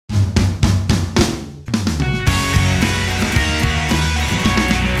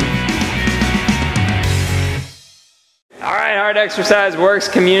Hard Exercise Works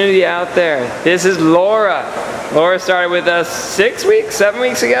community out there. This is Laura. Laura started with us 6 weeks, 7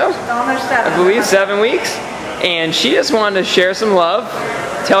 weeks ago? Almost 7. I believe 7 weeks. And she just wanted to share some love,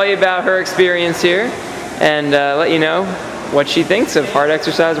 tell you about her experience here, and let you know what she thinks of Hard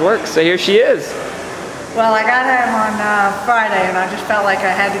Exercise Works. So here she is. Well, I got home on Friday, and I just felt like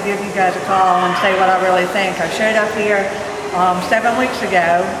I had to give you guys a call and say what I really think. I showed up here 7 weeks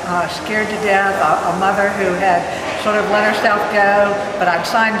ago, scared to death, a mother who had sort of let herself go, but I'd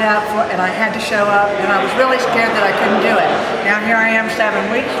signed up for it and I had to show up, and I was really scared that I couldn't do it. Now here I am 7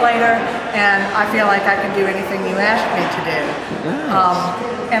 weeks later, and I feel like I can do anything you asked me to do.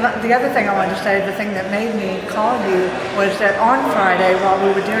 And the other thing I wanted to say, the thing that made me call you, was that on Friday, while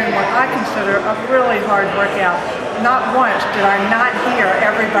we were doing what I consider a really hard workout, not once did I not hear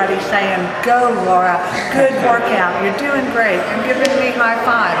everybody saying, "Go, Laura, good workout, you're doing great," and giving me high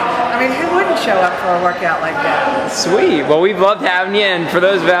five. I mean, who wouldn't show up for a workout like that? Sweet. Well, we've loved having you, and for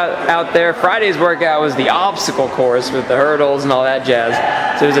those out there, Friday's workout was the obstacle course with the hurdles and all that jazz.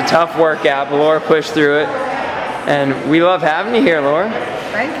 So it was a tough workout, but Laura pushed through it, and we love having you here, Laura.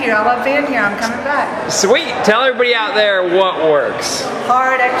 Thank you. I love being here. I'm coming back. Sweet. Tell everybody out there what works.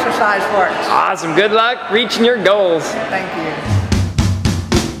 Hard Exercise Works. Awesome. Good luck reaching your goals. Thank you.